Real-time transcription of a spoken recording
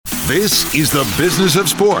This is the business of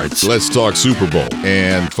sports. Let's talk Super Bowl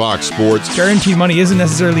and Fox Sports. Guaranteed money isn't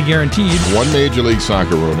necessarily guaranteed. One Major League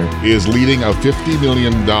Soccer owner is leading a $50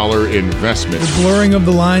 million investment. The blurring of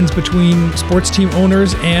the lines between sports team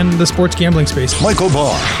owners and the sports gambling space. Michael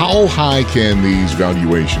Barr. How high can these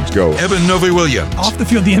valuations go? Eben Novy-Williams. Off the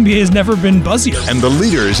field, the NBA has never been buzzier. And the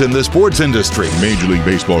leaders in the sports industry. Major League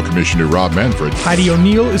Baseball Commissioner Rob Manfred. Heidi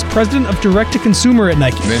O'Neill is president of direct-to-consumer at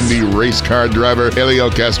Nike. And then the race car driver, Helio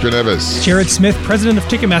Castroneves. Jared Smith, president of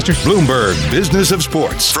Ticketmaster. Bloomberg Business of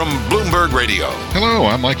Sports from Bloomberg Radio. Hello,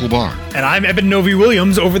 I'm Michael Barr. And I'm Eben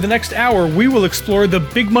Novy-Williams. Over the next hour, we will explore the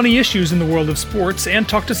big money issues in the world of sports and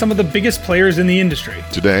talk to some of the biggest players in the industry.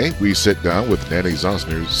 Today, we sit down with Danny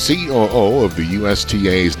Zausner, COO of the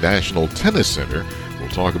USTA's National Tennis Center. We'll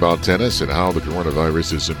talk about tennis and how the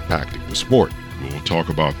coronavirus is impacting the sport. We'll talk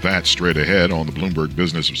about that straight ahead on the Bloomberg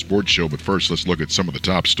Business of Sports show. But first, let's look at some of the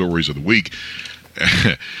top stories of the week.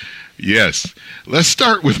 Yes, let's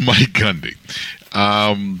start with Mike Gundy.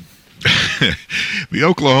 The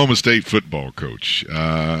Oklahoma State football coach.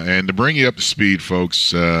 And to bring you up to speed,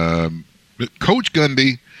 folks, Coach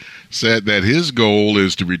Gundy said that his goal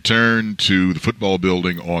is to return to the football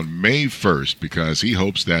building on May 1st because he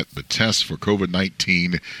hopes that the tests for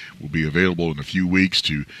COVID-19 will be available in a few weeks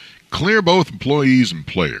to clear both employees and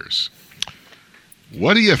players.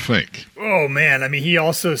 What do you think? Oh, man. I mean, he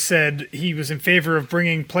also said he was in favor of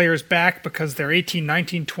bringing players back because they're 18,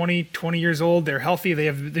 19, 20 years old. They're healthy. They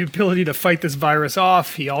have the ability to fight this virus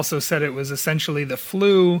off. He also said it was essentially the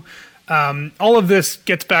flu. All of this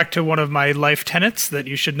gets back to one of my life tenets that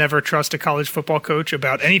you should never trust a college football coach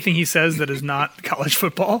about anything he says that is not college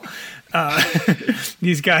football.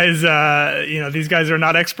 These guys are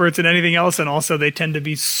not experts in anything else. And also they tend to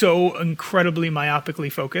be so incredibly myopically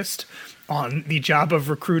focused on the job of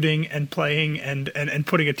recruiting and playing and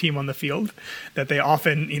putting a team on the field that they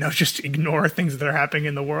often, just ignore things that are happening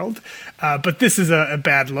in the world. But this is a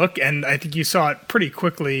bad look. And I think you saw it pretty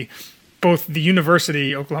quickly. Both the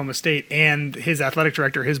university, Oklahoma State, and his athletic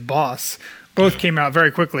director, his boss, both came out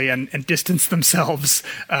very quickly and distanced themselves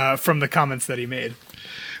from the comments that he made.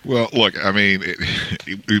 Well, look, I mean,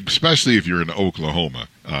 especially if you're in Oklahoma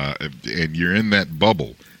and you're in that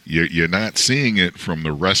bubble, you're not seeing it from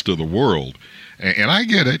the rest of the world. And I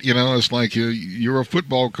get it. It's like you're a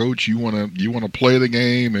football coach. You want to play the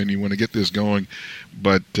game and you want to get this going.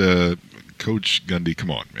 But Coach Gundy,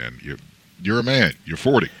 come on, man. You're a man. You're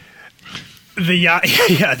 40.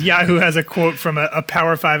 Yahoo has a quote from a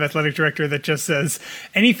Power 5 athletic director that just says,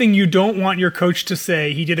 anything you don't want your coach to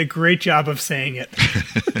say, he did a great job of saying it,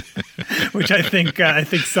 which I think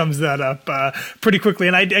sums that up pretty quickly.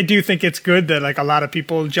 And I do think it's good that a lot of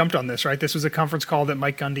people jumped on this, right? This was a conference call that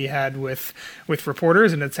Mike Gundy had with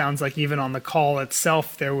reporters, and it sounds like even on the call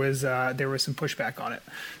itself, there was some pushback on it.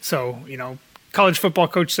 So, college football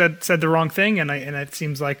coach said the wrong thing, and it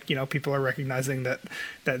seems like people are recognizing that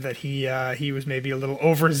he was maybe a little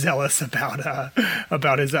overzealous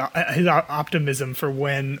about his optimism for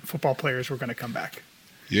when football players were going to come back.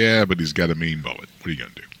 Yeah, but he's got a mean bullet. What are you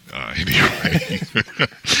going to do? Anyway,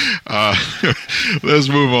 let's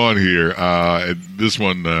move on here. This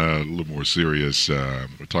one a little more serious.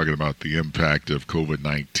 We're talking about the impact of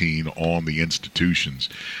COVID-19 on the institutions.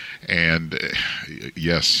 And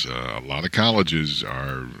yes, a lot of colleges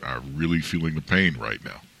are really feeling the pain right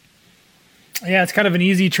now. Yeah, it's kind of an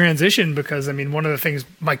easy transition because, one of the things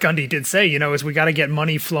Mike Gundy did say, is we got to get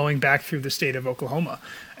money flowing back through the state of Oklahoma.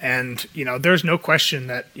 And, there's no question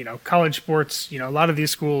that, college sports, a lot of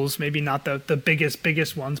these schools, maybe not the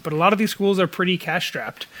biggest ones, but a lot of these schools are pretty cash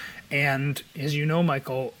strapped. And as you know,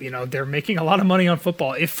 Michael, they're making a lot of money on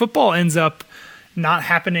football. If football ends up not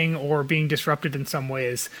happening or being disrupted in some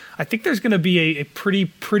ways, I think there's going to be a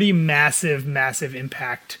pretty massive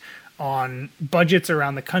impact on budgets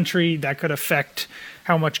around the country. That could affect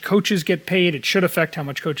how much coaches get paid. It should affect how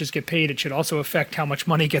much coaches get paid. It should also affect how much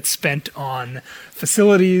money gets spent on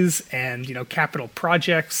facilities and capital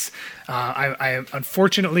projects.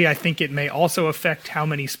 Unfortunately, I think it may also affect how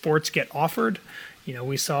many sports get offered.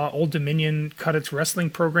 We saw Old Dominion cut its wrestling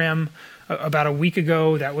program about a week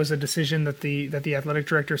ago. That was a decision that the athletic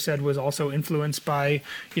director said was also influenced by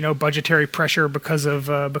budgetary pressure because of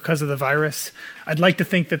the virus. I'd like to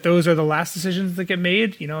think that those are the last decisions that get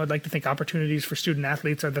made. I'd like to think opportunities for student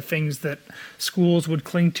athletes are the things that schools would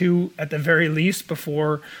cling to at the very least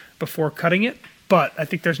before cutting it. But I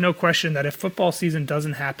think there's no question that if football season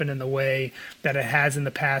doesn't happen in the way that it has in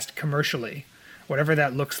the past commercially, whatever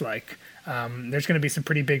that looks like, there's going to be some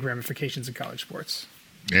pretty big ramifications in college sports.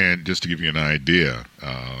 And just to give you an idea,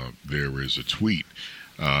 there is a tweet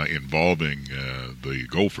involving the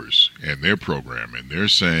Gophers and their program, and they're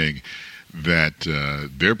saying that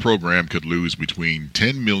their program could lose between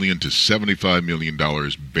 $10 million to $75 million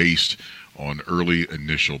based on early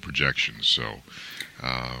initial projections. So,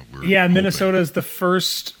 Minnesota is the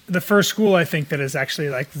first school I think that has actually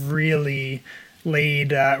like really laid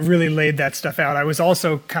that stuff out. I was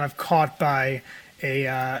also kind of caught by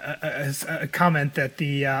a comment that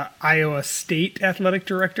the Iowa State athletic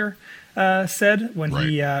director said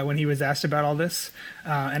when he was asked about all this,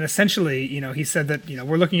 and essentially, he said that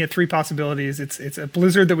we're looking at three possibilities. It's a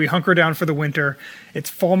blizzard that we hunker down for the winter. It's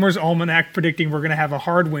Falmer's Almanac predicting we're going to have a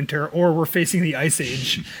hard winter, or we're facing the Ice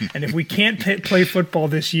Age. And if we can't play football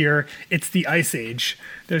this year, it's the Ice Age.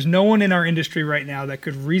 There's no one in our industry right now that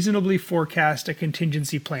could reasonably forecast a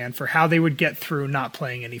contingency plan for how they would get through not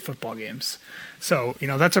playing any football games. So,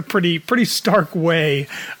 that's a pretty stark way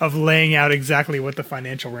of laying out exactly what the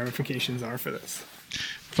financial ramifications are for this.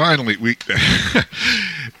 Finally, we got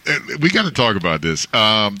to talk about this.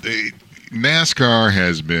 NASCAR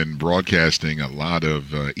has been broadcasting a lot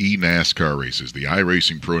of e-NASCAR races, the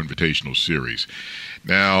iRacing Pro Invitational Series.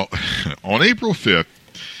 Now, on April 5th,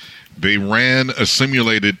 they ran a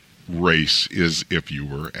simulated race as if you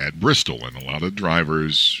were at Bristol, and a lot of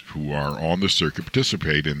drivers who are on the circuit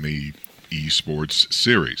participate in the esports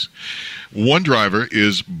series. One driver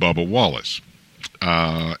is Bubba Wallace.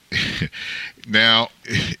 Now,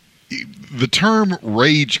 the term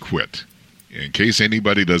rage quit, in case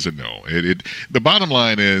anybody doesn't know, the bottom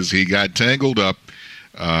line is he got tangled up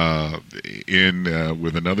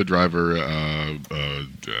with another driver,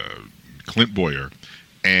 Clint Boyer,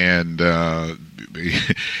 and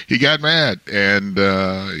he got mad, and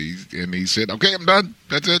he said, "Okay, I'm done.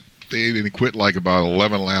 That's it." And he quit like about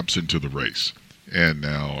 11 laps into the race. And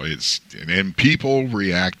now and people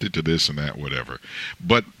reacted to this and that, whatever.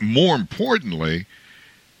 But more importantly,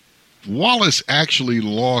 Wallace actually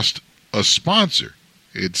lost a sponsor.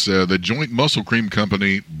 It's the joint muscle cream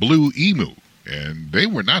company, Blue Emu, and they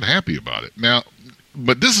were not happy about it. Now,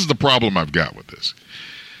 but this is the problem I've got with this.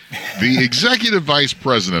 The executive vice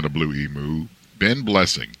president of Blue Emu, Ben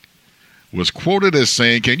Blessing, was quoted as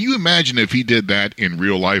saying, "Can you imagine if he did that in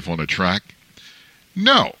real life on a track?"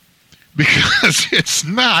 No, because it's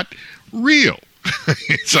not real.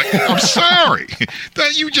 It's like, I'm sorry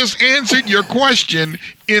that you just answered your question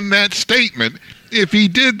in that statement. If he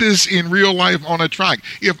did this in real life on a track,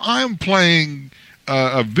 if I'm playing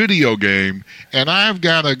a video game and I've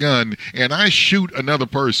got a gun and I shoot another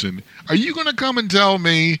person, are you going to come and tell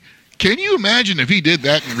me, can you imagine if he did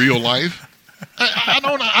that in real life? I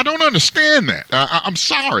don't understand that. I'm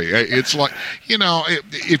sorry. It's like,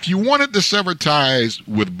 if you wanted to sever ties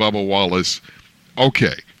with Bubba Wallace,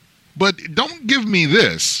 okay. But don't give me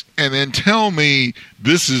this and then tell me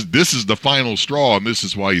this is the final straw and this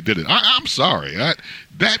is why you did it. I'm sorry. That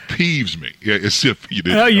peeves me. As if you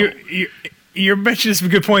didn't. You're mentioning some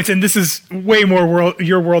good points, and this is way more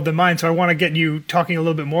your world than mine, so I want to get you talking a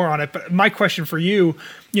little bit more on it. But my question for you,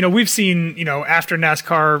 we've seen, after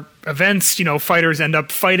NASCAR events, fighters end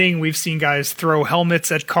up fighting. We've seen guys throw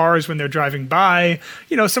helmets at cars when they're driving by,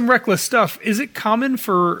 some reckless stuff. Is it common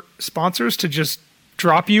for sponsors to just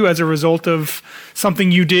drop you as a result of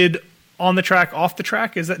something you did on the track, off the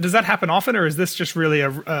track? Does that happen often, or is this just really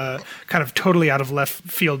a kind of totally out of left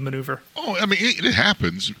field maneuver? Oh, I mean, it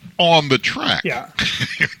happens on the track. Yeah.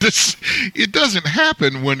 It doesn't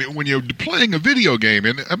happen when you're playing a video game.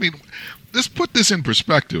 And I mean, let's put this in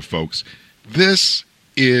perspective, folks. This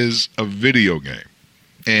is a video game,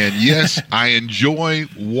 and yes, I enjoy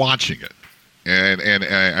watching it, and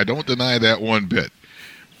I don't deny that one bit.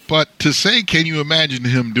 But to say, can you imagine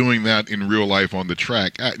him doing that in real life on the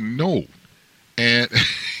track? No. And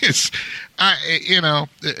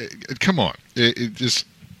come on.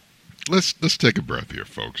 Let's take a breath here,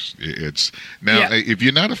 folks. If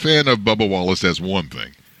you're not a fan of Bubba Wallace, that's one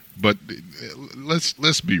thing. But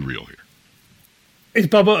let's be real here. Is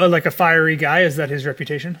Bubba like a fiery guy? Is that his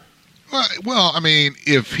reputation? Well, I mean,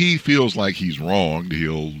 if he feels like he's wronged,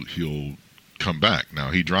 he'll come back.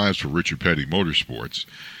 Now, he drives for Richard Petty Motorsports.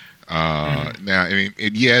 Now, I mean,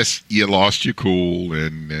 yes, you lost your cool,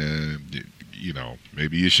 and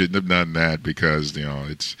maybe you shouldn't have done that because there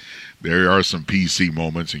are some PC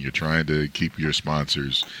moments, and you're trying to keep your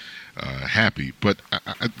sponsors happy. But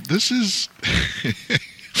this is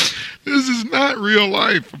this is not real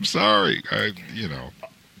life. I'm sorry.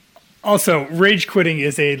 Also, rage quitting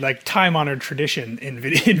is a time-honored tradition in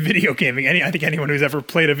video gaming. I think anyone who's ever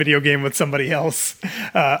played a video game with somebody else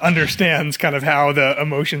understands kind of how the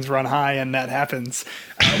emotions run high and that happens.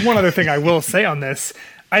 One other thing I will say on this,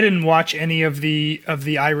 I didn't watch any of the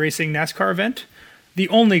iRacing NASCAR event. the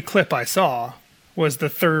only clip I saw was the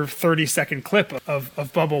 30-second clip of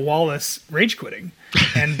Bubba Wallace rage quitting.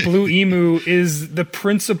 And Blue Emu is the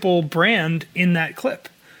principal brand in that clip.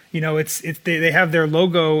 They have their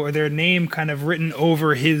logo or their name kind of written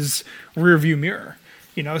over his rearview mirror.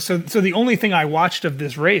 So the only thing I watched of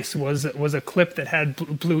this race was a clip that had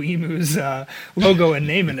Blue Emu's logo and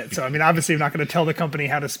name in it. So, I mean, obviously I'm not going to tell the company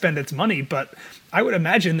how to spend its money, but I would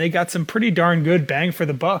imagine they got some pretty darn good bang for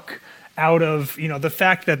the buck out of, the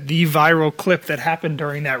fact that the viral clip that happened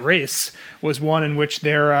during that race was one in which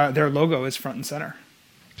their logo is front and center.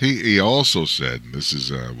 He also said, and this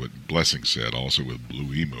is what Blessing said also with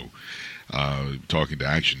Blue Emu, talking to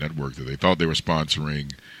Action Network, that they thought they were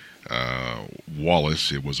sponsoring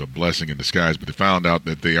Wallace. It was a blessing in disguise, but they found out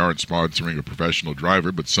that they aren't sponsoring a professional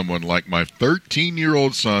driver, but someone like my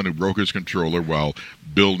 13-year-old son who broke his controller while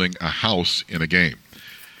building a house in a game.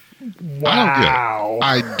 Wow.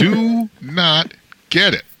 I do not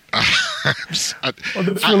get it. Well,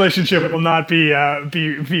 this relationship will not be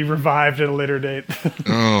revived at a later date.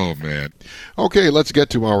 Oh, man. Okay, let's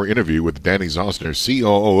get to our interview with Danny Zausner,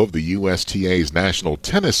 COO of the USTA's National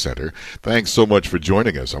Tennis Center. Thanks so much for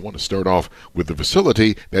joining us. I want to start off with the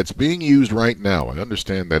facility that's being used right now. I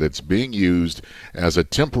understand that it's being used as a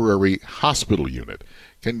temporary hospital unit.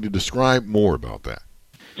 Can you describe more about that?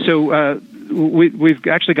 So we've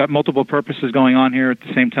actually got multiple purposes going on here at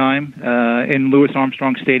the same time. In Louis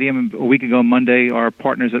Armstrong Stadium, a week ago Monday, our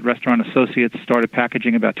partners at Restaurant Associates started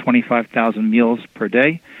packaging about 25,000 meals per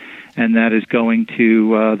day, and that is going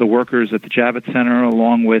to the workers at the Javits Center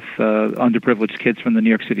along with underprivileged kids from the New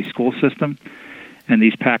York City school system. And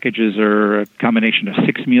these packages are a combination of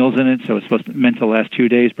 6 meals in it, so it's meant to last 2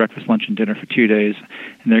 days, breakfast, lunch, and dinner for 2 days.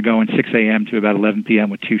 And they're going 6 a.m. to about 11 p.m.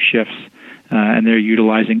 with 2 shifts. And they're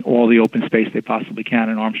utilizing all the open space they possibly can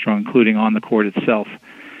in Armstrong, including on the court itself.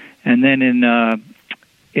 And then in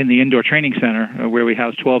the indoor training center, where we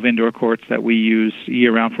house 12 indoor courts that we use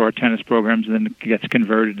year-round for our tennis programs, and then it gets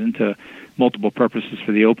converted into multiple purposes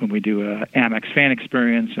for the Open. We do a Amex fan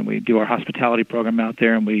experience, and we do our hospitality program out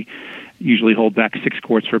there, and we usually hold back 6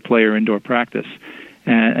 courts for player indoor practice.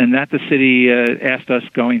 And that the city asked us,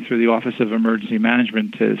 going through the Office of Emergency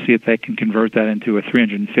Management, to see if they can convert that into a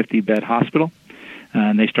 350-bed hospital.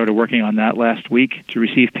 And they started working on that last week to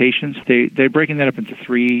receive patients. They're breaking that up into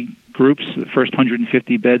 3 groups. The first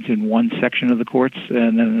 150 beds in one section of the courts,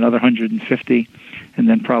 and then another 150, and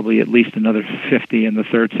then probably at least another 50 in the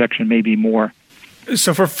third section, maybe more.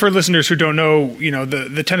 So for listeners who don't know,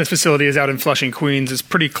 the tennis facility is out in Flushing, Queens. It's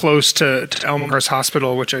pretty close to Elmhurst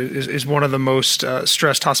Hospital, which is one of the most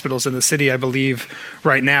stressed hospitals in the city, I believe,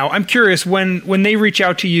 right now. I'm curious, when they reach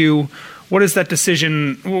out to you, what does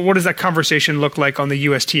that conversation look like on the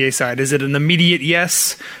USTA side? Is it an immediate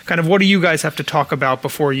yes? Kind of what do you guys have to talk about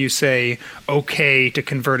before you say okay to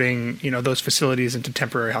converting, those facilities into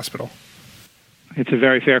temporary hospital? It's a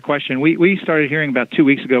very fair question. We started hearing about 2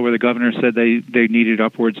 weeks ago where the governor said they needed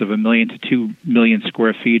upwards of 1 million to 2 million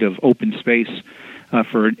square feet of open space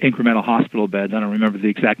for incremental hospital beds. I don't remember the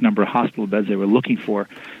exact number of hospital beds they were looking for,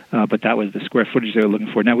 but that was the square footage they were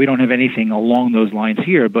looking for. Now, we don't have anything along those lines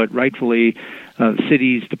here, but rightfully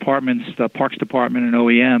cities, departments, the Parks Department and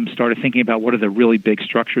OEM started thinking about what are the really big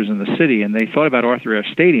structures in the city, and they thought about Arthur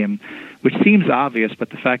Ashe Stadium, which seems obvious,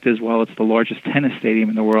 but the fact is, while it's the largest tennis stadium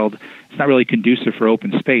in the world, it's not really conducive for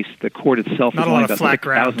open space. The court itself not is a only lot of about flat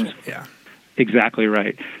ground. 6,000. Yeah. Exactly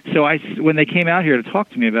right. So when they came out here to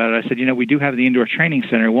talk to me about it, I said, we do have the indoor training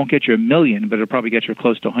center. It won't get you 1 million, but it'll probably get you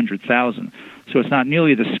close to 100,000. So it's not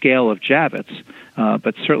nearly the scale of Javits,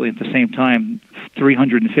 but certainly at the same time,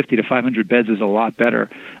 350 to 500 beds is a lot better.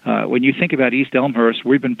 When you think about East Elmhurst,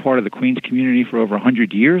 we've been part of the Queens community for over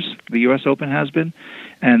 100 years. The U.S. Open has been.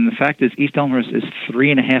 And the fact is, East Elmhurst is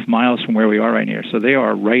 3.5 miles from where we are right here. So they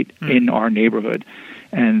are right in our neighborhood.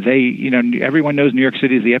 And everyone knows New York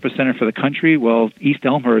City is the epicenter for the country. Well, East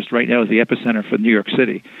Elmhurst right now is the epicenter for New York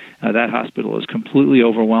City. That hospital is completely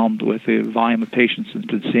overwhelmed with the volume of patients it's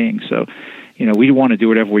been seeing. So, we want to do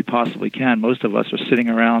whatever we possibly can. Most of us are sitting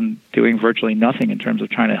around doing virtually nothing in terms of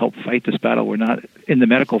trying to help fight this battle. We're not in the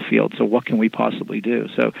medical field, so what can we possibly do?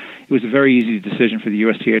 So it was a very easy decision for the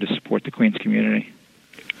USTA to support the Queens community.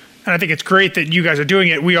 And I think it's great that you guys are doing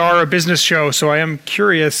it. We are a business show, so I am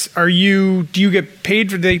curious, do you get paid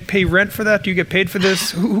do they pay rent for that? Do you get paid for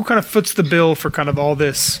this? Who kind of foots the bill for kind of all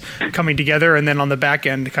this coming together and then on the back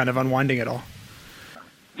end kind of unwinding it all?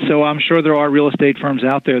 So I'm sure there are real estate firms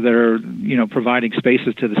out there that are, providing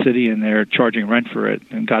spaces to the city and they're charging rent for it,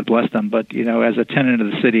 and God bless them. But, as a tenant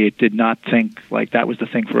of the city, it did not think like that was the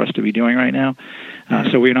thing for us to be doing right now.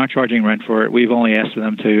 So we're not charging rent for it. We've only asked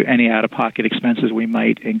them to any out-of-pocket expenses we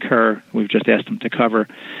might incur. We've just asked them to cover.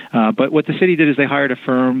 But what the city did is they hired a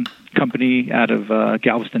firm company out of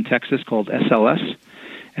Galveston, Texas called SLS.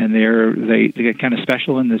 And they get kind of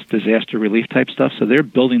special in this disaster relief type stuff. So they're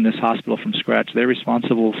building this hospital from scratch. They're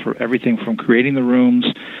responsible for everything from creating the rooms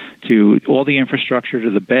to all the infrastructure, to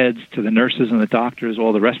the beds, to the nurses and the doctors,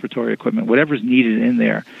 all the respiratory equipment. Whatever's needed in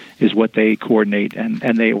there is what they coordinate, and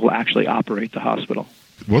they will actually operate the hospital.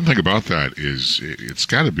 One thing about that is it's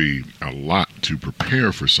got to be a lot to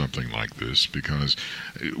prepare for something like this, because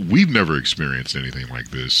we've never experienced anything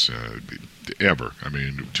like this ever. I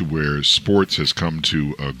mean, to where sports has come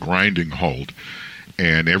to a grinding halt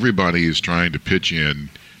and everybody is trying to pitch in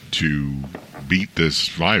to beat this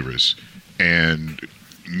virus. And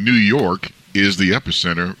New York is the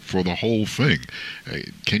epicenter for the whole thing.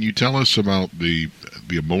 Can you tell us about the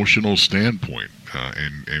emotional standpoint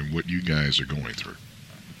and what you guys are going through?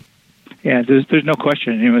 Yeah, there's no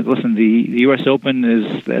question. Listen, the U.S. Open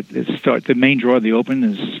the main draw of the Open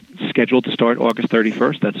is scheduled to start August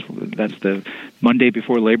 31st. That's the Monday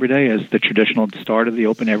before Labor Day, as the traditional start of the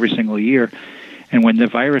Open every single year. And when the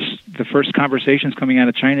first conversations coming out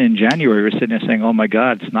of China in January, we're sitting there saying, "Oh my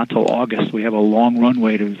God, it's not till August. We have a long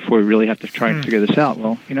runway before we really have to try and figure this out."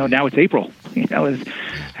 Well, now it's April.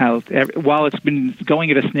 While it's been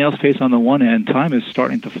going at a snail's pace on the one end, time is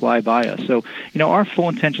starting to fly by us. So, our full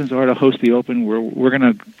intentions are to host the Open. We're going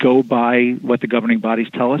to go by what the governing bodies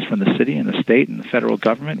tell us from the city and the state and the federal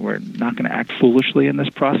government. We're not going to act foolishly in this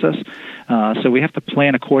process. So we have to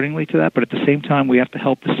plan accordingly to that. But at the same time, we have to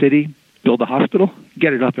help the city build a hospital,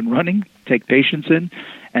 get it up and running, take patients in,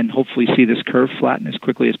 and hopefully see this curve flatten as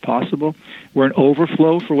quickly as possible. We're an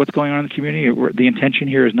overflow for what's going on in the community. The intention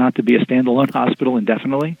here is not to be a standalone hospital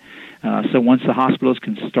indefinitely. So once the hospitals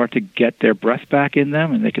can start to get their breath back in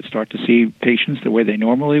them and they can start to see patients the way they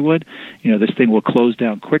normally would, this thing will close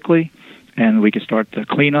down quickly, and we can start the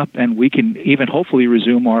cleanup, and we can even hopefully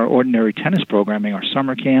resume our ordinary tennis programming, our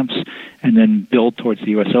summer camps, and then build towards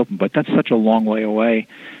the U.S. Open. But that's such a long way away,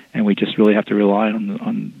 and we just really have to rely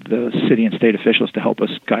on the city and state officials to help us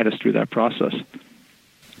guide us through that process.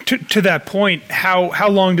 To that point, how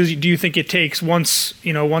long do you think it takes once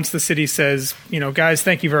the city says, guys,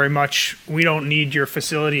 thank you very much, we don't need your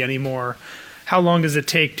facility anymore? How long does it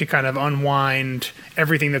take to kind of unwind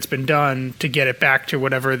everything that's been done to get it back to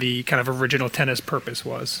whatever the kind of original tennis purpose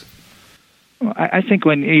was? Well, I think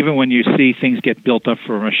when you see things get built up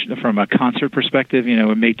from a concert perspective,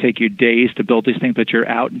 it may take you days to build these things, but you're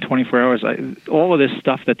out in 24 hours. All of this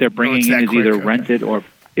stuff that they're bringing in is either rented or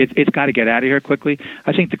it's got to get out of here quickly.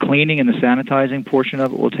 I think the cleaning and the sanitizing portion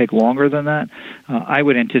of it will take longer than that. I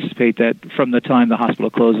would anticipate that from the time the hospital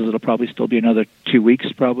closes, it'll probably still be another 2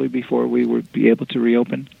 weeks probably before we would be able to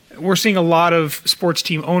reopen. We're seeing a lot of sports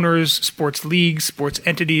team owners, sports leagues, sports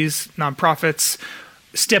entities, nonprofits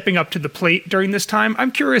stepping up to the plate during this time.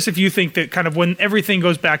 I'm curious if you think that kind of when everything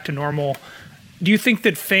goes back to normal, do you think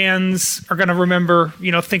that fans are going to remember,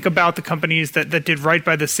 think about the companies that did right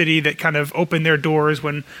by the city, that kind of opened their doors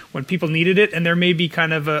when people needed it, and there may be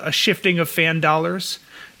kind of a shifting of fan dollars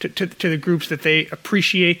to the groups that they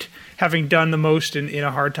appreciate having done the most in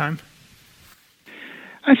a hard time?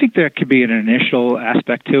 I think there could be an initial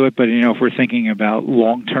aspect to it, but if we're thinking about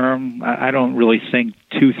long term, I don't really think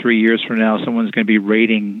 2-3 years from now someone's going to be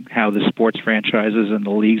rating how the sports franchises and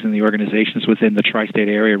the leagues and the organizations within the tri-state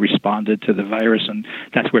area responded to the virus, and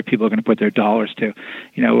that's where people are going to put their dollars to.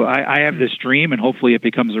 I have this dream, and hopefully it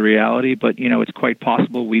becomes a reality, but it's quite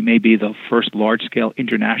possible we may be the first large-scale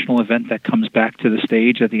international event that comes back to the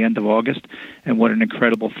stage at the end of August, and what an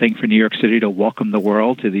incredible thing for New York City to welcome the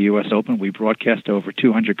world to the U.S. Open. We broadcast to over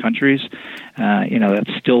 200 countries.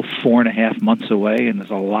 That's still 4.5 months away, and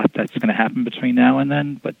there's a lot that's going to happen between now and then,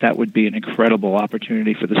 but that would be an incredible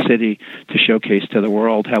opportunity for the city to showcase to the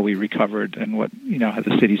world how we recovered and how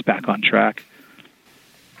the city's back on track.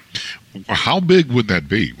 How big would that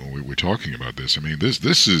be when we're talking about this? I mean,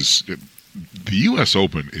 this is the U.S.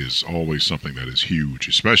 Open is always something that is huge,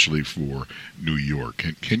 especially for New York.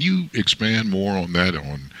 Can you expand more on that,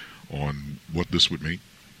 on what this would mean?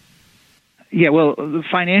 Yeah, well,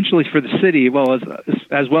 financially for the city,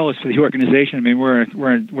 as well as for the organization. I mean, we're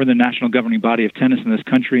the national governing body of tennis in this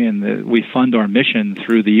country, and we fund our mission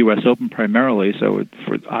through the U.S. Open primarily. So,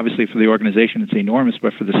 obviously for the organization, it's enormous.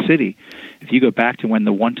 But for the city, if you go back to when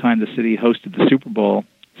the one time the city hosted the Super Bowl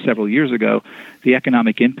several years ago, the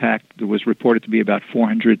economic impact was reported to be about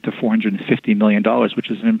 $400 to $450 million, which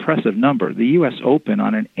is an impressive number. The U.S. Open,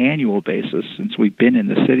 on an annual basis, since we've been in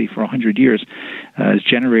the city for 100 years, is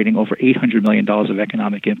generating over $800 million of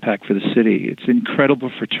economic impact for the city. It's incredible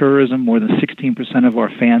for tourism. More than 16% of our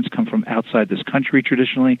fans come from outside this country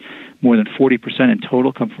traditionally. More than 40% in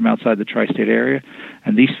total come from outside the tri-state area.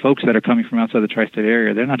 And these folks that are coming from outside the tri-state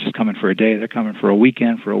area, they're not just coming for a day. They're coming for a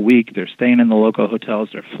weekend, for a week. They're staying in the local hotels.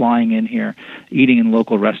 They're flying in here, eating in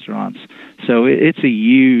local restaurants. So it's a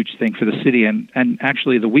huge thing for the city. And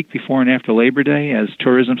actually, the week before and after Labor Day, as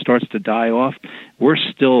tourism starts to die off, we're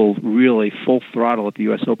still really full throttle at the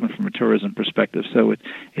U.S. Open from a tourism perspective. So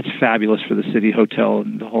it's fabulous for the city hotel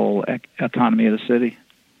and the whole economy of the city.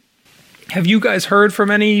 Have you guys heard from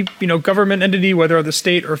any, government entity, whether at the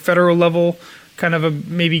state or federal level, kind of a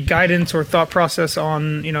maybe guidance or thought process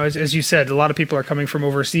on, as you said, a lot of people are coming from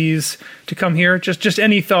overseas to come here. Just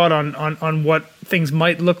any thought on what things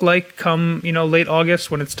might look like come, late August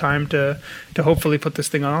when it's time to hopefully put this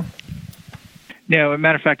thing on? Yeah, as a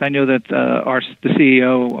matter of fact, I know that the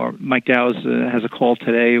CEO, Mike Dow's, has a call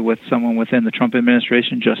today with someone within the Trump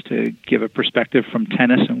administration just to give a perspective from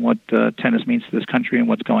tennis and what tennis means to this country and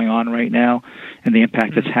what's going on right now and the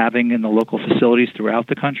impact it's having in the local facilities throughout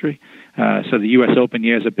the country. So the U.S. Open,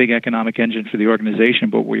 is a big economic engine for the organization,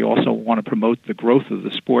 but we also want to promote the growth of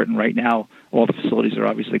the sport. And right now, all the facilities are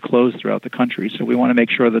obviously closed throughout the country. So we want to make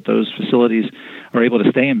sure that those facilities are able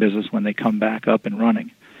to stay in business when they come back up and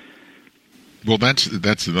running. Well, that's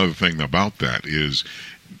another thing about that is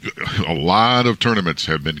a lot of tournaments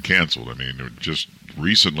have been canceled. I mean, just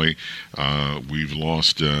recently we've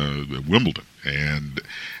lost Wimbledon, and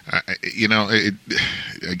I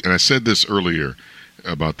said this earlier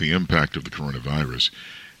about the impact of the coronavirus.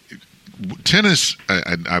 Tennis,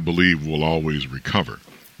 I believe, will always recover.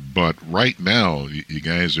 But right now, you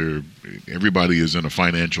guys everybody is in a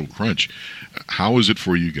financial crunch. How is it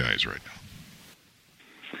for you guys right now?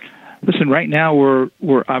 Listen, right now we're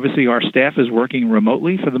obviously our staff is working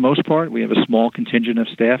remotely for the most part. We have a small contingent of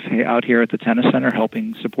staff out here at the tennis center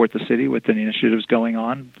helping support the city with the initiatives going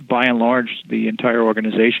on. By and large, the entire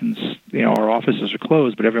organization's, our offices are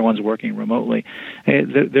closed, but everyone's working remotely.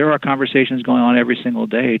 There are conversations going on every single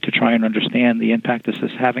day to try and understand the impact this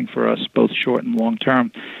is having for us, both short and long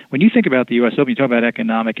term. When you think about the U.S. Open, you talk about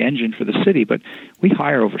economic engine for the city, but we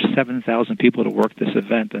hire over 7,000 people to work this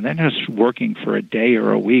event, and they're not just working for a day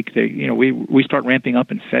or a week. We start ramping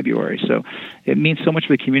up in February, so it means so much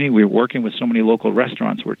for the community. We're working with so many local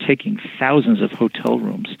restaurants. We're taking thousands of hotel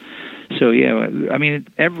rooms. So,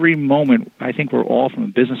 every moment, I think we're all, from a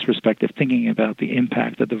business perspective, thinking about the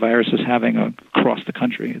impact that the virus is having across the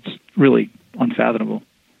country. It's really unfathomable.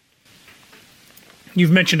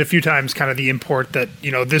 You've mentioned a few times kind of the import that,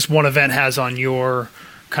 this one event has on your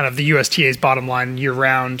kind of the USTA's bottom line year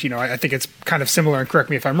round. I think it's kind of similar, and correct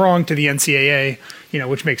me if I'm wrong, to the NCAA,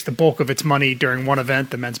 which makes the bulk of its money during one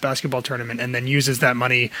event, the men's basketball tournament, and then uses that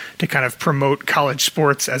money to kind of promote college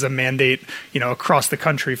sports as a mandate, across the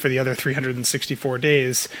country for the other 364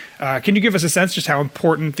 days. Can you give us a sense just how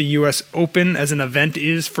important the U.S. Open as an event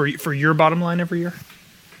is for your bottom line every year?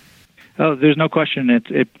 Oh, there's no question.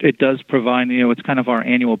 It does provide, it's kind of our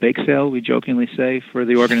annual bake sale, we jokingly say, for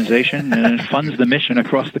the organization, and it funds the mission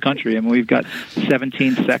across the country. I mean, we've got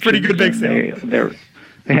 17 sections. Pretty good bake sale.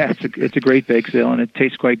 It's a great bake sale, and it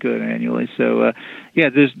tastes quite good annually. So,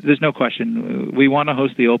 there's no question. We want to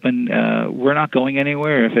host the Open. We're not going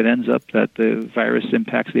anywhere. If it ends up that the virus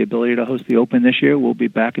impacts the ability to host the Open this year, we'll be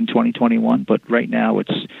back in 2021. But right now,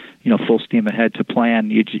 it's full steam ahead to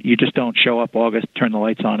plan. You just don't show up August, turn the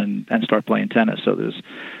lights on, and start playing tennis. So there's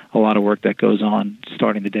a lot of work that goes on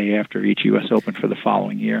starting the day after each U.S. Open for the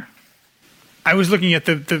following year. I was looking at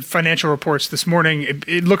the financial reports this morning.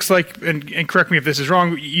 It looks like, and correct me if this is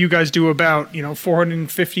wrong, you guys do about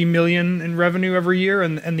 $450 million in revenue every year,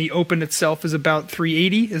 and the Open itself is about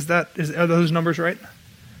 $380. Are those numbers right?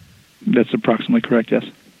 That's approximately correct. Yes.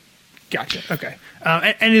 Gotcha. Okay.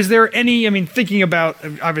 And is there any? Thinking about,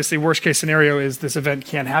 obviously, worst case scenario is this event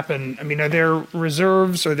can't happen. Are there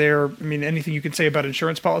reserves? Are there? Anything you can say about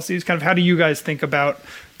insurance policies? Kind of, how do you guys think about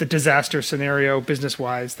the disaster scenario, business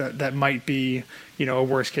wise, that might be, a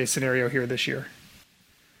worst case scenario here this year?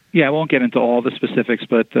 Yeah, I won't get into all the specifics,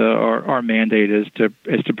 but our mandate is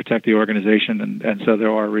to protect the organization, and so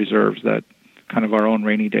there are reserves, that kind of our own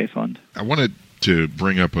rainy day fund. I wanted to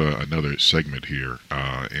bring up another segment here,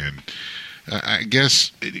 and I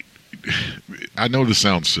guess I know this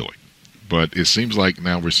sounds silly, but it seems like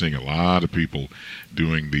now we're seeing a lot of people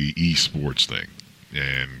doing the esports thing,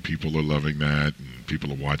 and people are loving that, and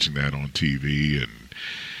people are watching that on TV. And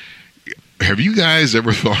Have you guys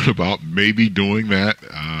ever thought about maybe doing that?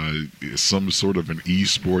 Some sort of an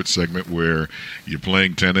esports segment where you're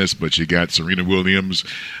playing tennis, but you got Serena Williams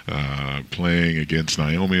playing against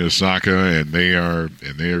Naomi Osaka, and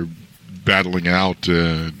they're battling out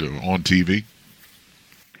on TV.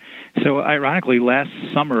 So, ironically, last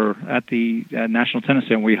summer at the National Tennis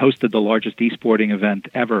Center, we hosted the largest esporting event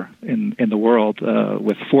ever in the world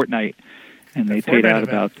with Fortnite, and they paid out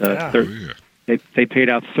about They paid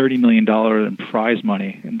out $30 million in prize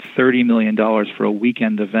money and $30 million for a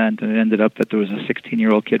weekend event, and it ended up that there was a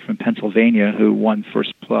 16-year-old kid from Pennsylvania who won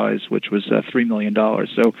first prize, which was $3 million.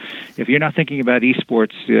 So if you're not thinking about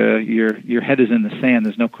esports, your head is in the sand.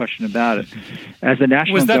 There's no question about it. As the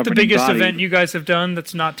national was that the biggest body, event you guys have done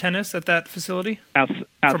that's not tennis at that facility?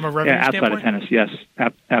 From a revenue outside standpoint? of tennis, yes,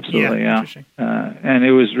 absolutely, yeah. And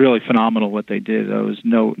it was really phenomenal what they did. There was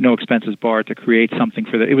no expenses barred to create something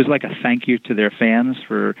for it was like a thank you to their fans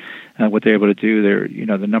for what they're able to do.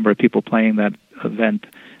 The number of people playing that event,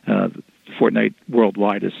 Fortnite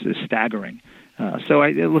worldwide, is staggering. So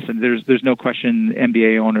listen, there's no question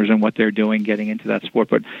NBA owners and what they're doing getting into that sport.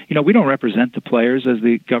 But, we don't represent the players as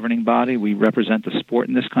the governing body. We represent the sport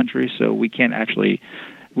in this country, so we can't actually.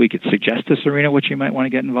 We could suggest to Serena what she might want to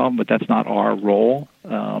get involved in, but that's not our role.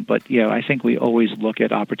 But I think we always look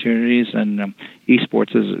at opportunities, and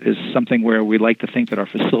esports is something where we like to think that our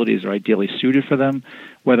facilities are ideally suited for them.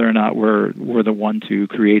 Whether or not we're the one to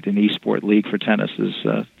create an esport league for tennis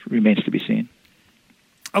remains to be seen.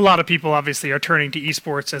 A lot of people obviously are turning to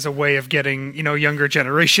esports as a way of getting, younger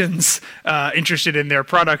generations interested in their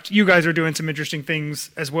product. You guys are doing some interesting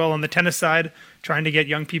things as well on the tennis side, trying to get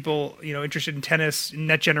young people, interested in tennis,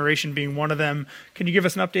 Net Generation being one of them. Can you give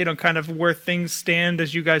us an update on kind of where things stand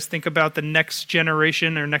as you guys think about the next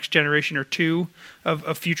generation or two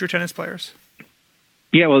of future tennis players?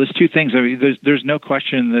 Yeah, well, there's two things. I mean, there's no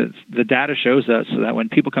question that the data shows us that when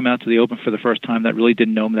people come out to the Open for the first time that really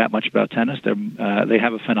didn't know that much about tennis, they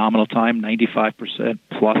have a phenomenal time. 95%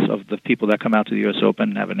 plus of the people that come out to the U.S.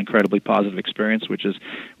 Open have an incredibly positive experience, which is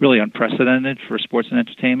really unprecedented for sports and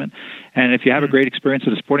entertainment. And if you have a great experience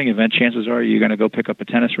at a sporting event, chances are you're going to go pick up a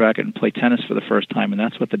tennis racket and play tennis for the first time, and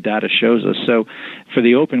that's what the data shows us. So for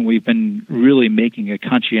the Open, we've been really making a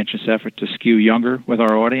conscientious effort to skew younger with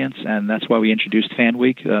our audience, and that's why we introduced Fan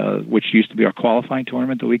Week, which used to be our qualifying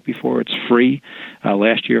tournament the week before. It's free.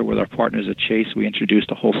 Last year, with our partners at Chase, we introduced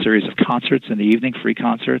a whole series of concerts in the evening, free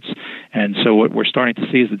concerts. And so what we're starting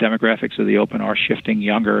to see is the demographics of the Open are shifting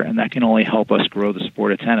younger, and that can only help us grow the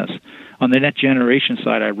sport of tennis. On the Net Generation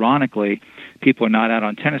side, ironically, people are not out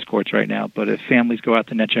on tennis courts right now, but if families go out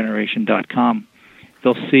to netgeneration.com,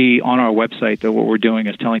 they'll see on our website that what we're doing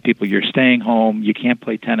is telling people you're staying home, you can't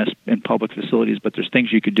play tennis in public facilities, but there's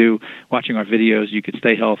things you could do. Watching our videos, you could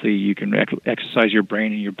stay healthy, you can exercise your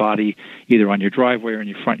brain and your body either on your driveway or in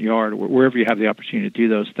your front yard, or wherever you have the opportunity to do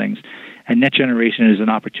those things. And Net Generation is an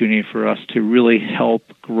opportunity for us to really help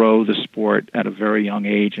grow the sport at a very young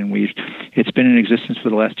age, and it's been in existence for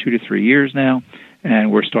the last 2 to 3 years now,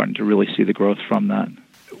 and we're starting to really see the growth from that.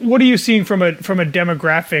 What are you seeing from a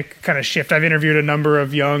demographic kind of shift? I've interviewed a number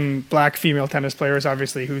of young black female tennis players,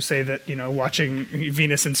 obviously, who say that, watching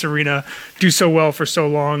Venus and Serena do so well for so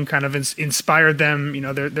long kind of inspired them.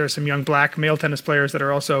 There are some young black male tennis players that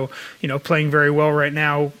are also, playing very well right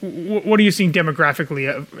now. What are you seeing demographically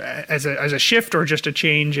as a shift or just a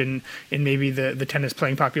change in maybe the tennis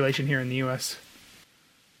playing population here in the U.S.?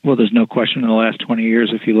 Well, there's no question in the last 20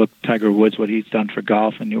 years, if you look at Tiger Woods, what he's done for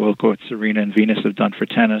golf, and you look what Serena and Venus have done for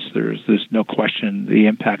tennis, there's no question the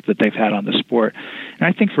impact that they've had on the sport. And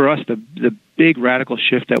I think for us, the big radical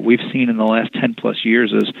shift that we've seen in the last 10-plus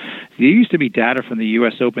years is there used to be data from the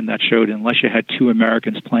U.S. Open that showed unless you had two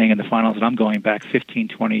Americans playing in the finals, and I'm going back 15,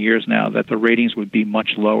 20 years now, that the ratings would be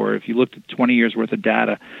much lower. If you looked at 20 years' worth of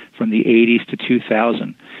data from the 80s to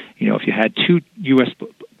 2000, if you had two U.S.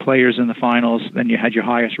 players in the finals, then you had your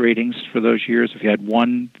highest ratings for those years. If you had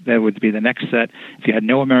one, that would be the next set. If you had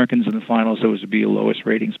no Americans in the finals, those would be your lowest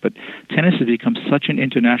ratings. But tennis has become such an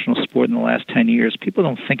international sport in the last 10 years. People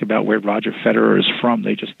don't think about where Roger Federer is from.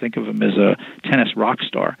 They just think of him as a tennis rock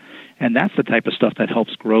star. And that's the type of stuff that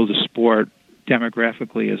helps grow the sport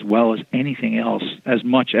demographically as well as anything else, as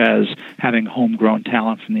much as having homegrown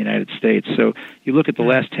talent from the United States. So you look at the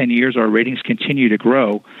last 10 years, our ratings continue to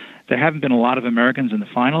grow. There haven't been a lot of Americans in the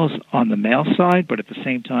finals on the male side, but at the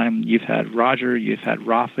same time, you've had Roger, you've had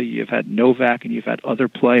Rafa, you've had Novak, and you've had other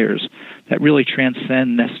players that really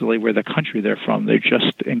transcend necessarily where the country they're from. They're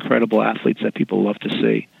just incredible athletes that people love to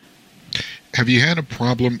see. Have you had a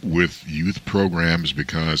problem with youth programs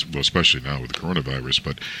because, well, especially now with the coronavirus,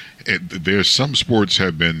 but there's some sports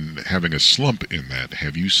have been having a slump in that.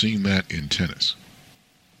 Have you seen that in tennis?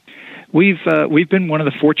 We've been one of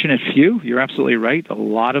the fortunate few. You're absolutely right. A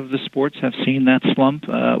lot of the sports have seen that slump.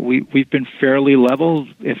 We've been fairly level.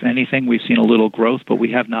 If anything, we've seen a little growth, but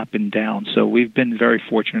we have not been down. So we've been very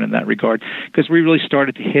fortunate in that regard because we really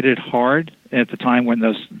started to hit it hard at the time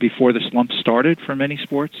before the slump started for many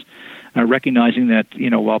sports. Recognizing that,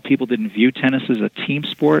 while people didn't view tennis as a team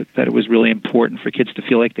sport, that it was really important for kids to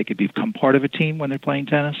feel like they could become part of a team when they're playing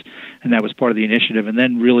tennis, and that was part of the initiative. And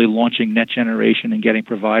then really launching Net Generation and getting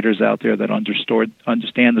providers out there that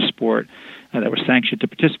understand the sport, that were sanctioned to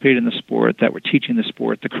participate in the sport, that were teaching the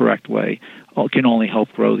sport the correct way, can only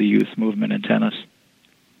help grow the youth movement in tennis.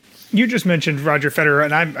 You just mentioned Roger Federer,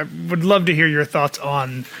 and I would love to hear your thoughts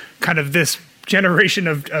on kind of this generation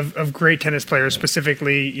of great tennis players,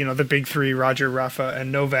 specifically, the big three, Roger, Rafa,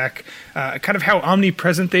 and Novak, kind of how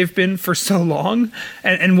omnipresent they've been for so long,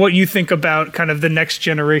 and what you think about kind of the next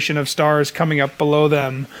generation of stars coming up below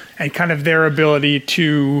them and kind of their ability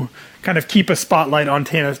to kind of keep a spotlight on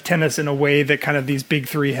tennis in a way that kind of these big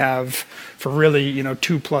three have for really,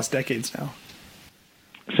 2+ decades now.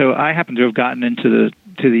 So I happen to have gotten into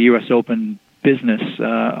the U.S. Open business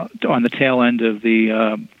on the tail end of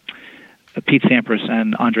the Pete Sampras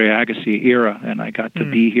and Andre Agassi era, and I got to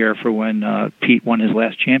be here for when Pete won his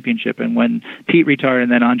last championship. And when Pete retired and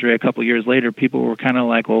then Andre a couple of years later, people were kind of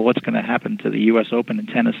like, well, what's going to happen to the U.S. Open in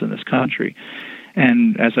tennis in this country?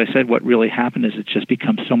 And as I said, what really happened is it's just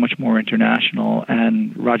become so much more international.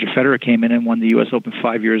 And Roger Federer came in and won the U.S. Open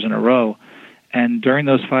 5 years in a row. And during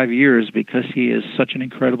those 5 years, because he is such an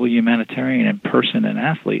incredible humanitarian and person and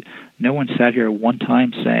athlete, no one sat here one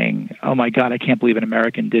time saying, oh, my God, I can't believe an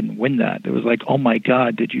American didn't win that. It was like, oh, my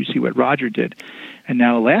God, did you see what Roger did? And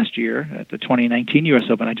now last year at the 2019 U.S.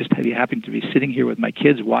 Open, I just happened to be sitting here with my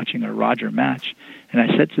kids watching a Roger match. And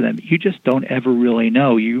I said to them, you just don't ever really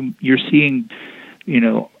know. You're seeing,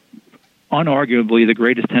 unarguably the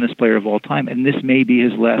greatest tennis player of all time, and this may be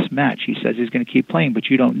his last match. He says he's going to keep playing, but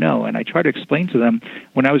you don't know. And I try to explain to them,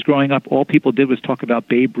 when I was growing up, all people did was talk about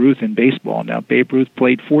Babe Ruth in baseball. Now, Babe Ruth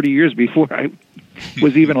played 40 years before I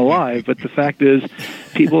was even alive, but the fact is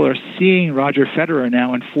people are seeing Roger Federer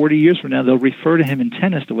now, and 40 years from now, they'll refer to him in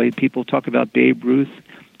tennis the way people talk about Babe Ruth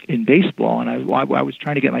in baseball. And I was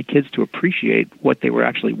trying to get my kids to appreciate what they were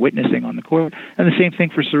actually witnessing on the court. And the same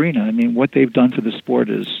thing for Serena. I mean, what they've done for the sport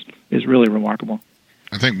is really remarkable.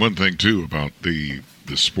 I think one thing, too, about the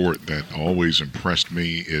sport that always impressed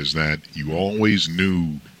me is that you always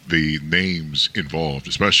knew the names involved,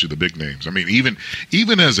 especially the big names. I mean,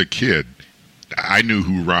 even as a kid, I knew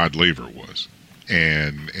who Rod Laver was.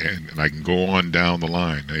 And I can go on down the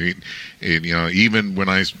line. Even when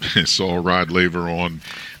I saw Rod Laver on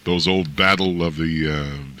those old Battle of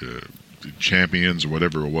the Champions or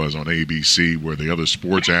whatever it was on ABC, where the other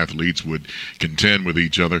sports athletes would contend with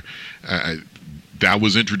each other, that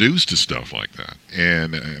was introduced to stuff like that.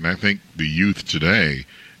 And I think the youth today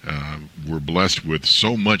were blessed with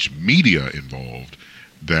so much media involved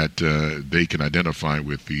that they can identify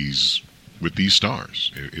with these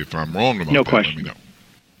stars. If I'm wrong about no that, question. let me know.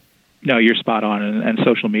 No, you're spot on. And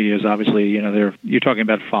social media is obviously, you're talking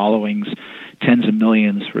about followings, tens of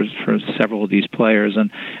millions for several of these players.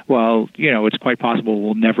 And while, it's quite possible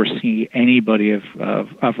we'll never see anybody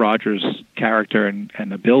of Roger's character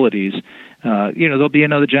and abilities, there'll be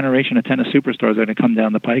another generation of tennis superstars that are going to come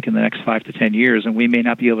down the pike in the next 5 to 10 years, and we may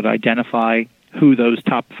not be able to identify who those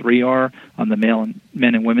top three are on the men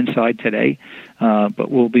and women's side today, but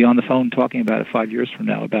we'll be on the phone talking about it 5 years from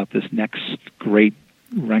now about this next great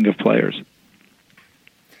ring of players.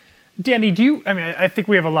 Danny, I think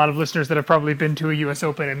we have a lot of listeners that have probably been to a U.S.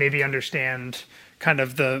 Open and maybe understand kind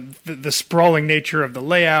of the sprawling nature of the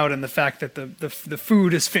layout and the fact that the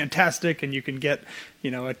food is fantastic and you can get,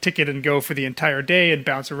 a ticket and go for the entire day and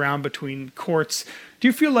bounce around between courts. Do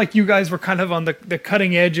you feel like you guys were kind of on the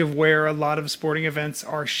cutting edge of where a lot of sporting events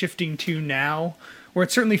are shifting to now, where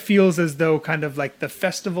it certainly feels as though kind of like the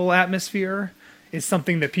festival atmosphere is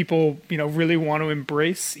something that people, really want to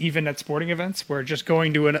embrace, even at sporting events, where just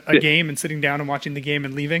going to a game and sitting down and watching the game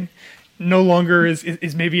and leaving no longer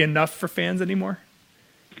is maybe enough for fans anymore?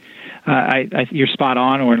 You're spot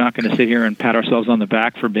on. We're not going to sit here and pat ourselves on the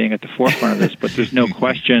back for being at the forefront of this, but there's no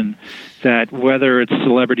question that whether it's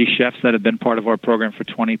celebrity chefs that have been part of our program for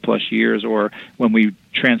 20 plus years, or when we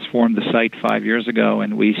transformed the site 5 years ago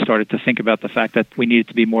and we started to think about the fact that we needed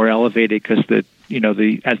to be more elevated because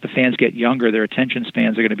as the fans get younger, their attention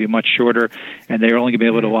spans are going to be much shorter, and they're only going to be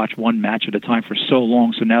able to watch one match at a time for so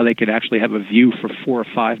long. So now they could actually have a view for 4 or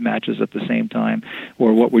 5 matches at the same time,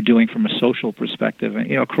 or what we're doing from a social perspective.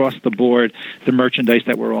 And across the board, the merchandise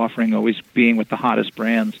that we're offering always being with the hottest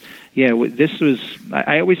brands. Yeah, this was.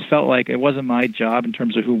 I always felt like it wasn't my job in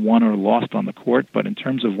terms of who won or lost on the court, but in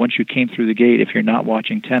terms of once you came through the gate, if you're not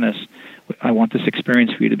watching tennis, I want this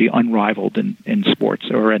experience for you to be unrivaled in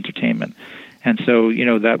sports or entertainment. And so,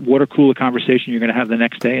 that water cooler conversation you're going to have the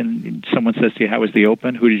next day, and someone says to you, how was the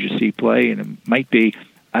Open? Who did you see play? And it might be,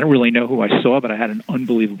 I don't really know who I saw, but I had an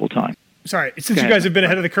unbelievable time. Sorry, since you guys have been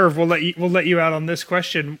ahead of the curve, we'll let you out on this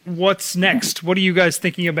question. What's next? What are you guys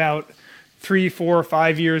thinking about 3, 4,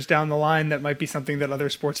 5 years down the line that might be something that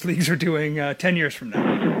other sports leagues are doing 10 years from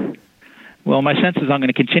now? Well, my sense is I'm going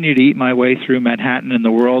to continue to eat my way through Manhattan and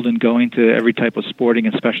the world and going to every type of sporting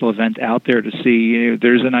and special event out there to see,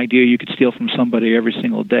 there's an idea you could steal from somebody every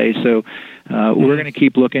single day. So we're going to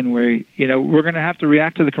keep looking where, we're going to have to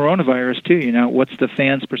react to the coronavirus too. What's the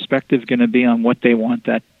fans' perspective going to be on what they want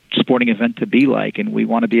that sporting event to be like, and we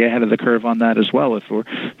want to be ahead of the curve on that as well. If we're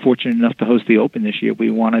fortunate enough to host the Open this year, we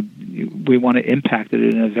want to impact it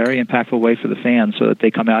in a very impactful way for the fans so that they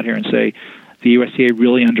come out here and say, the USTA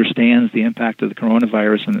really understands the impact of the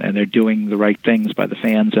coronavirus, and they're doing the right things by the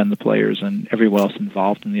fans and the players and everyone else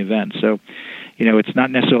involved in the event. So, it's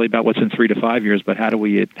not necessarily about what's in 3 to 5 years, but how do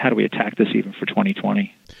we attack this even for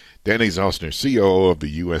 2020? Danny Zausner, COO of the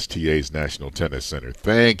USTA's National Tennis Center.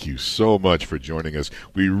 Thank you so much for joining us.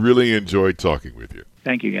 We really enjoyed talking with you.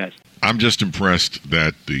 Thank you, guys. I'm just impressed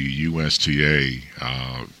that the USTA,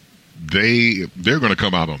 they're going to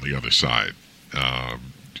come out on the other side.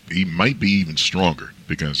 He might be even stronger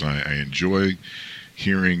because I enjoy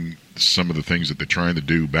hearing some of the things that they're trying to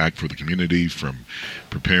do back for the community, from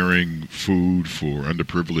preparing food for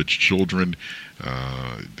underprivileged children,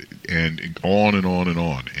 and on and on and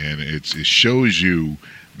on. And it shows you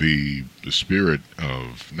the spirit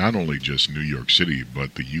of not only just New York City,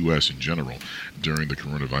 but the U.S. in general during the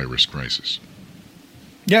coronavirus crisis.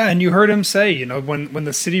 Yeah, and you heard him say, when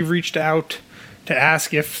the city reached out to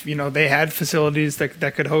ask if, they had facilities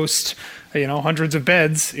that could host, hundreds of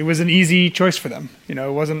beds, it was an easy choice for them.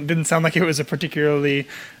 It didn't sound like it was a particularly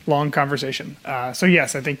long conversation. So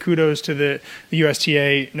yes, I think kudos to the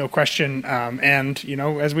USTA, no question. And,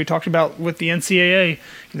 as we talked about with the NCAA,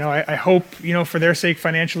 I hope, for their sake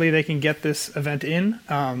financially, they can get this event in.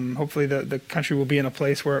 Hopefully the country will be in a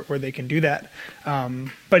place where they can do that.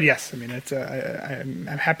 But yes, I'm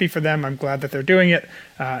happy for them. I'm glad that they're doing it.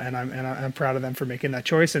 And I'm proud of them for making that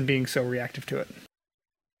choice and being so reactive to it.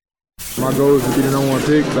 My goal is to be the number 1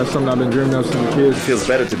 pick. That's something I've been dreaming of since a kid. It feels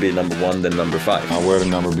better to be number 1 than number 5. I wear the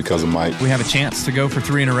number because of Mike. We have a chance to go for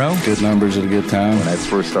 3 in a row. Good numbers at a good time. When I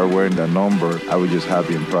first started wearing that number, I was just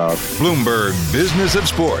happy and proud. Bloomberg Business of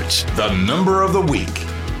Sports, the number of the week.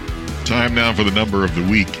 Time now for the number of the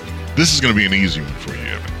week. This is going to be an easy one for you,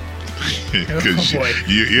 Evan. Oh boy.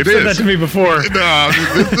 You said that to me before. No,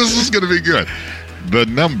 this is going to be good. The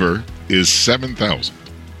number is 7,000.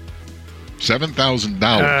 $7,000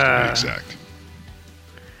 to be exact.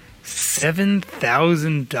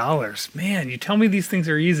 $7,000. Man, you tell me these things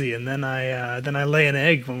are easy, and then I lay an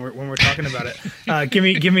egg when we're talking about it.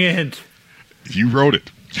 Give me a hint. You wrote it.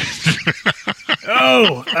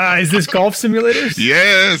 Is this golf simulators?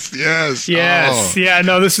 Yes. Oh. Yeah,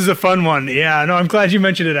 no, this is a fun one. Yeah, no, I'm glad you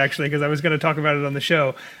mentioned it, actually, because I was going to talk about it on the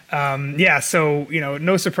show. So,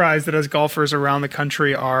 no surprise that as golfers around the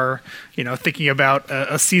country are, thinking about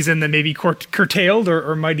a season that may be curtailed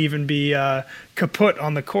or might even be kaput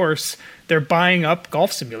on the course, they're buying up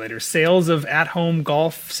golf simulators. Sales of at-home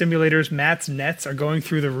golf simulators, mats, nets are going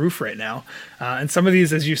through the roof right now. And some of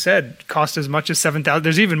these, as you said, cost as much as $7,000.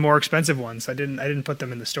 There's even more expensive ones. I didn't put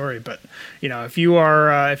them in the story, but if you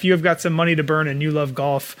have got some money to burn and you love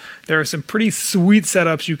golf, there are some pretty sweet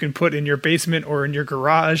setups you can put in your basement or in your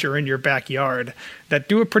garage or in your backyard that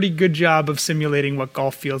do a pretty good job of simulating what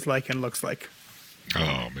golf feels like and looks like.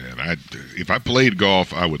 Oh, man. If I played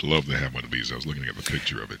golf, I would love to have one of these. I was looking at the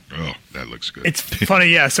picture of it. Oh, that looks good. It's funny,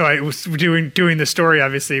 yeah. So I was doing the story,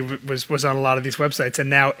 obviously, was on a lot of these websites. And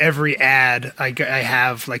now every ad I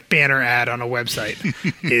have, like banner ad on a website,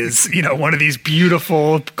 is, one of these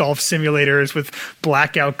beautiful golf simulators with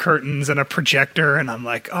blackout curtains and a projector. And I'm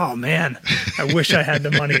like, oh, man, I wish I had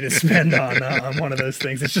the money to spend on one of those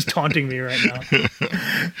things. It's just taunting me right now.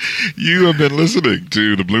 You have been listening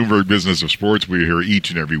to the Bloomberg Business of Sports. We're here together each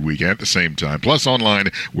and every week at the same time, plus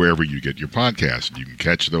online wherever you get your podcast. You can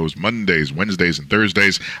catch those Mondays, Wednesdays, and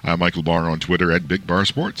Thursdays. I'm Michael Barr on Twitter at Big Bar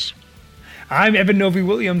Sports. I'm Eben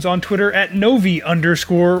Novy-Williams on Twitter at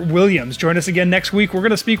Novy_Williams. Join us again next week. We're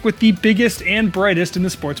going to speak with the biggest and brightest in the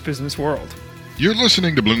sports business world. You're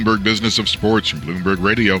listening to Bloomberg Business of Sports from Bloomberg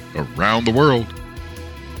Radio around the world.